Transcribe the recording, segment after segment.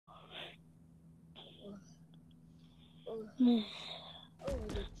Oh,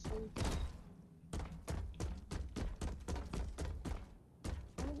 let's see.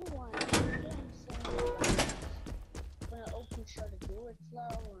 When I open shut the door, it's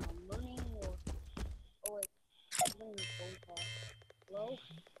loud when I'm running or like when the phone call. Hello?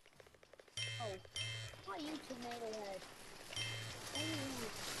 Oh, why you tomato head? What do you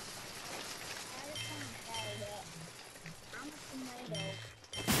want? I just want to shout up. I'm a tomato.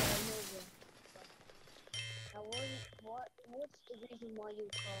 Now what's the reason why you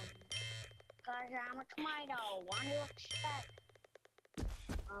call me? Cause I'm a tomato. What do you expect?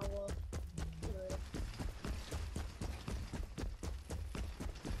 Well, good.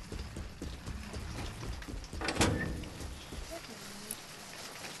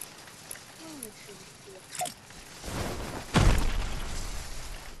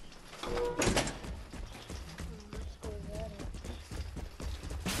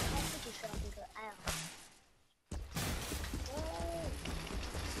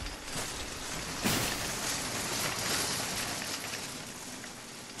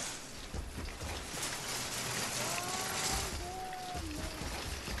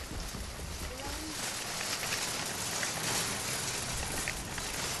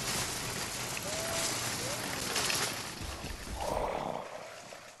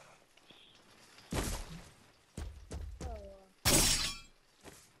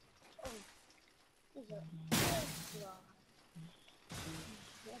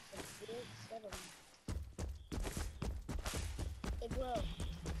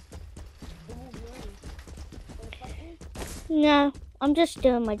 No, I'm just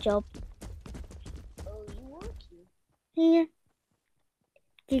doing my job. Oh, you working? Yeah.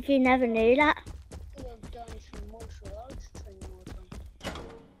 Did you never know that? You've done some martial arts training or something.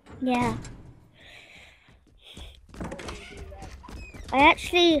 Yeah. I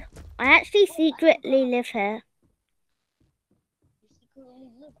actually secretly live here. You secretly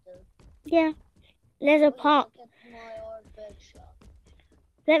live there? Yeah. There's a park. Look at my art bed shop.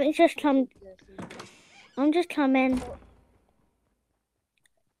 Let me just come. I'm just coming.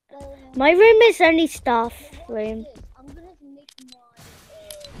 My room is only staff room. I'm gonna make my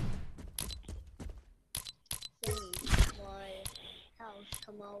house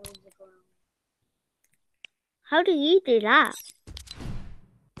come out of the ground. How do you do that?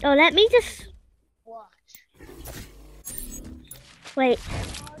 Oh, let me just watch. Wait.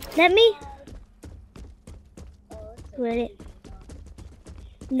 Let me. Really?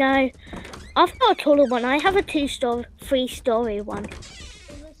 No. I've got a taller one. I have a 3-story one.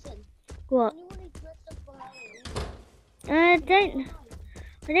 Hey, listen. What? I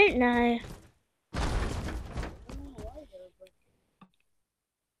don't know. I've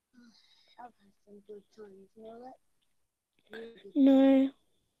had some good times, you know that? No.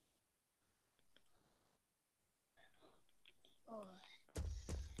 Oh.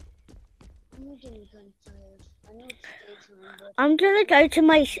 I'm getting kind of tired. I know it's daytime, but I'm gonna go to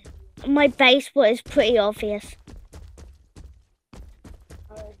my base, but it's pretty obvious.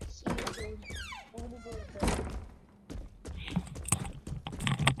 Alright, see you soon. I'm gonna go to bed.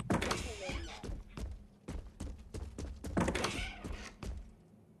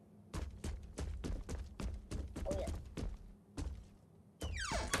 Oh yeah.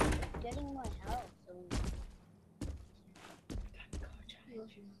 Getting my house.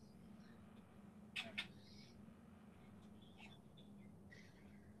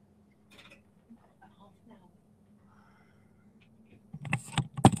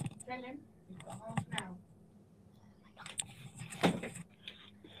 You've got half now.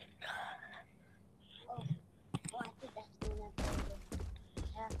 Oh, I think that's gonna have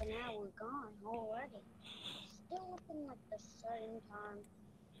half an hour gone already. Still looking like the same time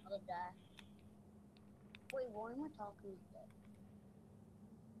of the day. Wait, why am I talking like that?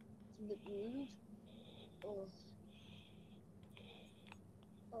 It's a bit weird. Oh,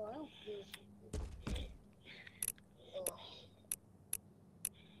 I don't feel so good.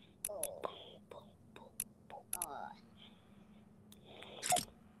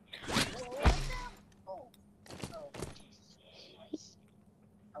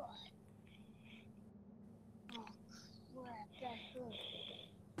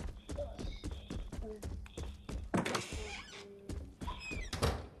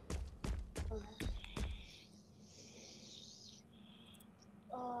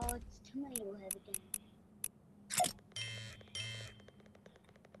 Oh, it's tomato head again.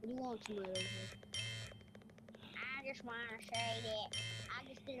 What do you want, tomato head? I just want to say that I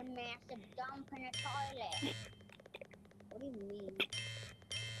just did a massive dump in the toilet. What do you mean?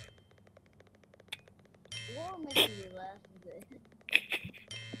 You're making me laugh a bit.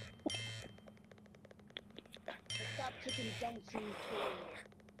 Stop stop taking dumps in the toilet.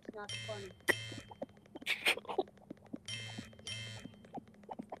 It's not funny.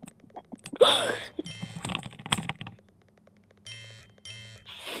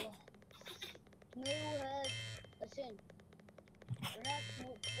 Tomato head, listen. You're not no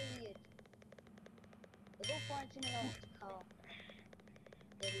idiot. Go find someone else's car.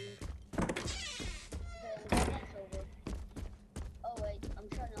 Idiot. Okay, that's over. Oh wait, I'm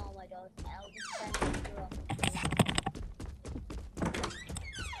shutting all my dogs. I'll just stand here off the floor.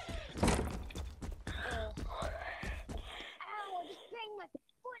 Ow, I just banged my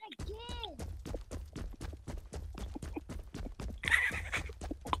foot again!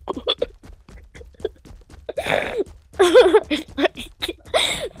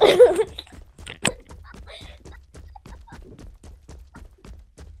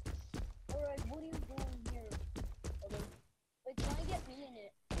 Alright, what are you doing here? Okay. Wait, can I get me in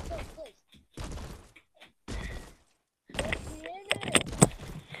it? No, please. Get me in it!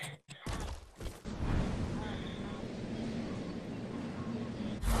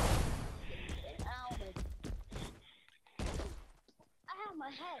 Ow, my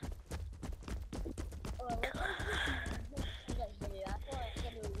head. Alright, let's hit it. I thought I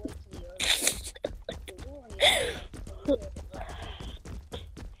said it would wait till the early.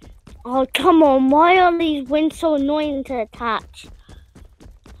 Oh, come on. Why are these wings so annoying to attach?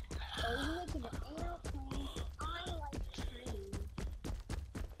 Are you making an airplane? I like trains.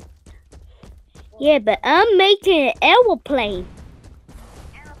 Yeah, but I'm making an aeroplane.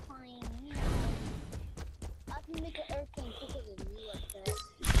 Airplane, you know. I can make an airplane quicker than you like that.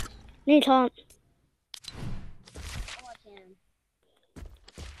 You can't. Oh, I can.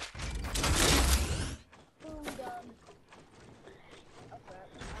 Boom, done. Oh, crap.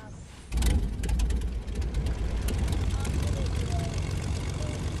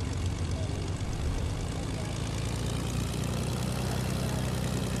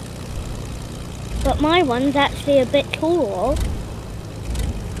 But my one's actually a bit taller.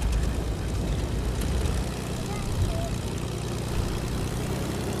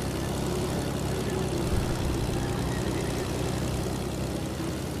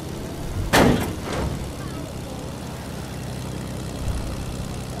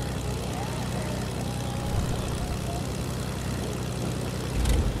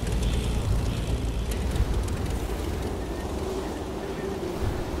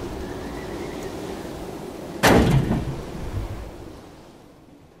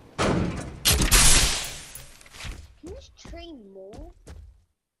 Can this train move?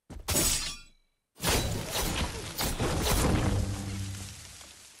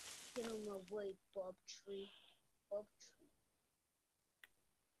 Get on my way, Bob Tree. Bob Tree.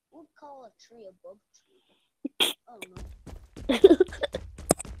 We'll call a tree a Bob Tree. I don't know.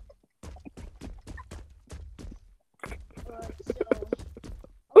 Alright, so...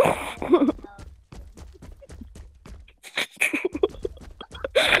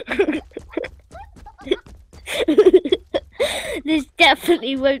 This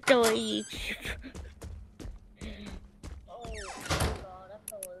definitely won't go on YouTube. Oh god, I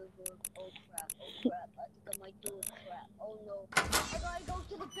fell over. Oh crap, I think I might do a crap. Oh no. I gotta go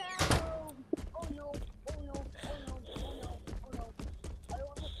to the bathroom! Oh no, oh no, oh no, oh no, oh no. I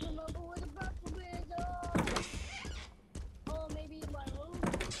don't remember where the bathroom is! Oh, maybe in my room?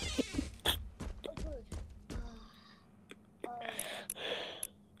 Oh good.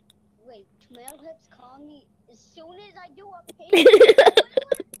 Wait, Tomato Head's calling me as soon as I do a page.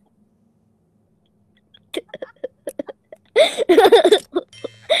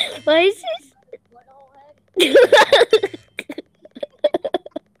 What is this?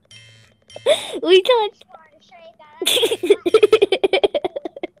 We can't.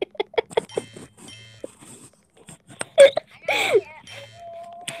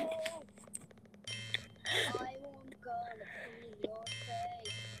 I won't gonna clean your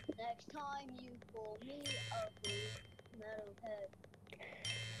face next time you call me ugly, Metal Head.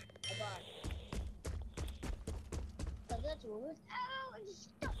 Bye-bye. So that's what. Ow! I just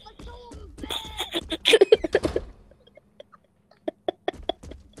stuck my toe in the bed.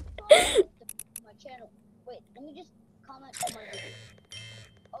 My channel. Wait, let me just comment on my video.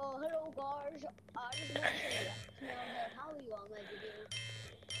 Oh, hello guys. I just want to say that. Metal Head, how are you on my video?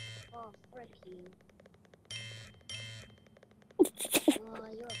 Oh, frick you. Oh,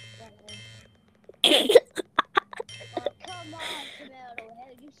 you're better. Oh, come on, Tomato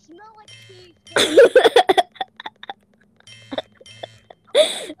Head. You smell like cheese.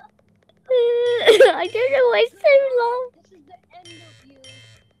 I don't know why it's so long. This is the end of you.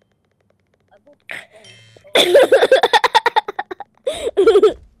 I broke the phone.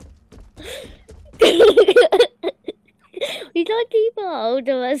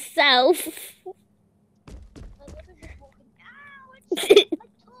 shoulder herself. My brother's just walking. Ow! It's my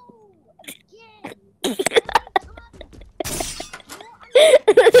toe again.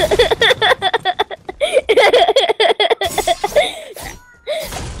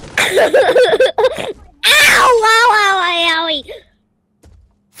 Ow! Ow! Ow! Owie!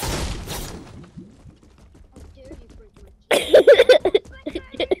 How dare you break my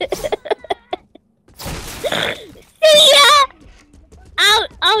See ya! Oh!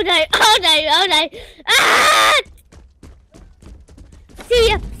 Oh no! Oh no! Oh no! Ah! See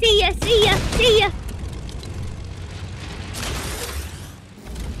ya! See ya! See ya! See ya!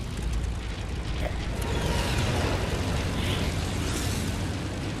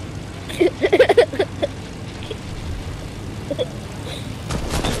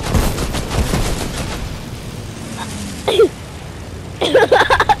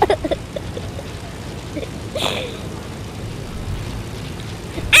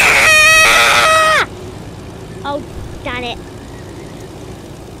 Ah! Oh, damn it.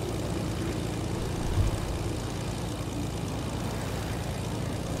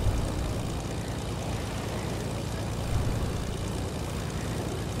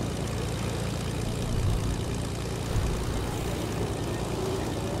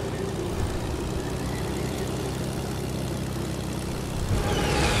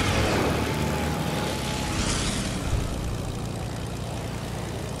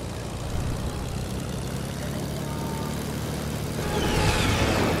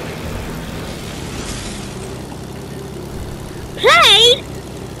 Played?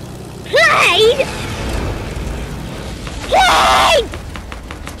 Played? Played?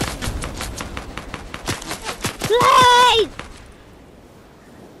 Played?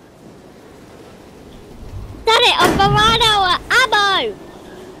 Done it, I've run out of ammo.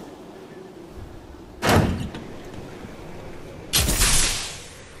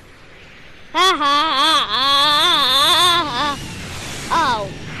 Ha ha ha ha ha. Oh.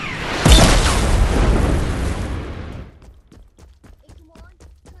 Hey, come on.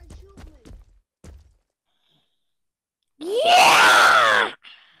 Try and shoot me. Yeah!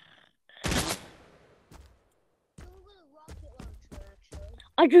 Come with a rocket launcher, actually.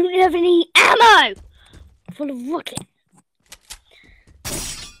 I don't have any ammo. Full of rocket.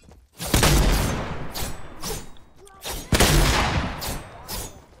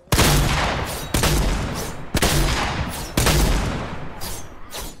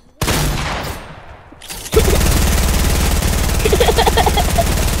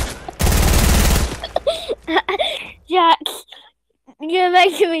 Jack, you're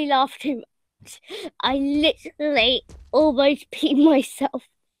making me laugh too much. I literally almost peed myself.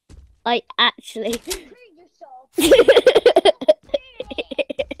 I actually. Free yourself. So,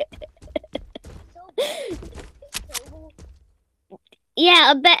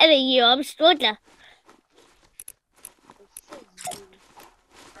 Yeah, I'm better than you. I'm stronger.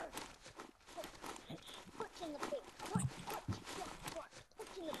 Punch in the face.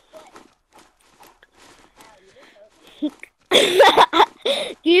 Punch in the butt. Ow, you just hurt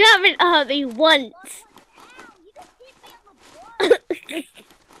me. You haven't hurt me once. Ow, you just hit me on the butt.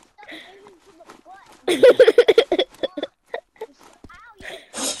 Stop aiming for the butt. Ow, you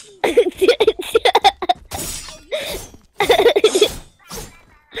just hit me.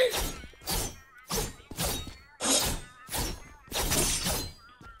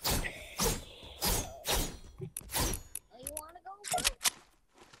 Oh, you wanna go for it?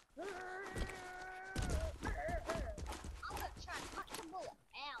 I'm gonna try and punch the bullet.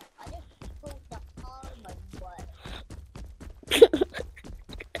 Ow, I just pulled the hole in my butt.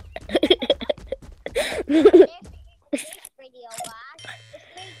 This video, guys, it's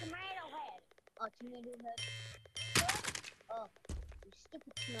me, Tomato Head. Oh, Tomato Head. Oh, you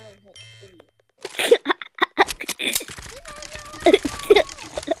stupid Tomato Head idiot.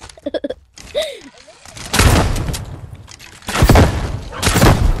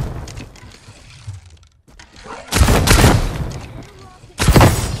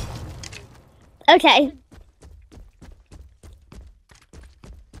 Okay.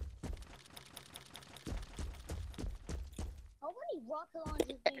 How many rocket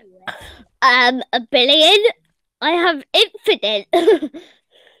launchers do you have? 1 billion. I have infinite.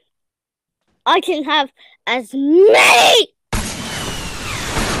 I can have as many.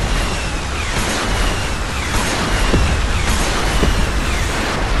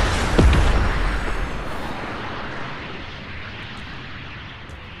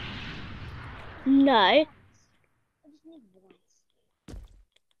 No. I just need once.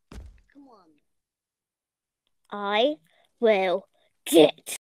 Come on. I will get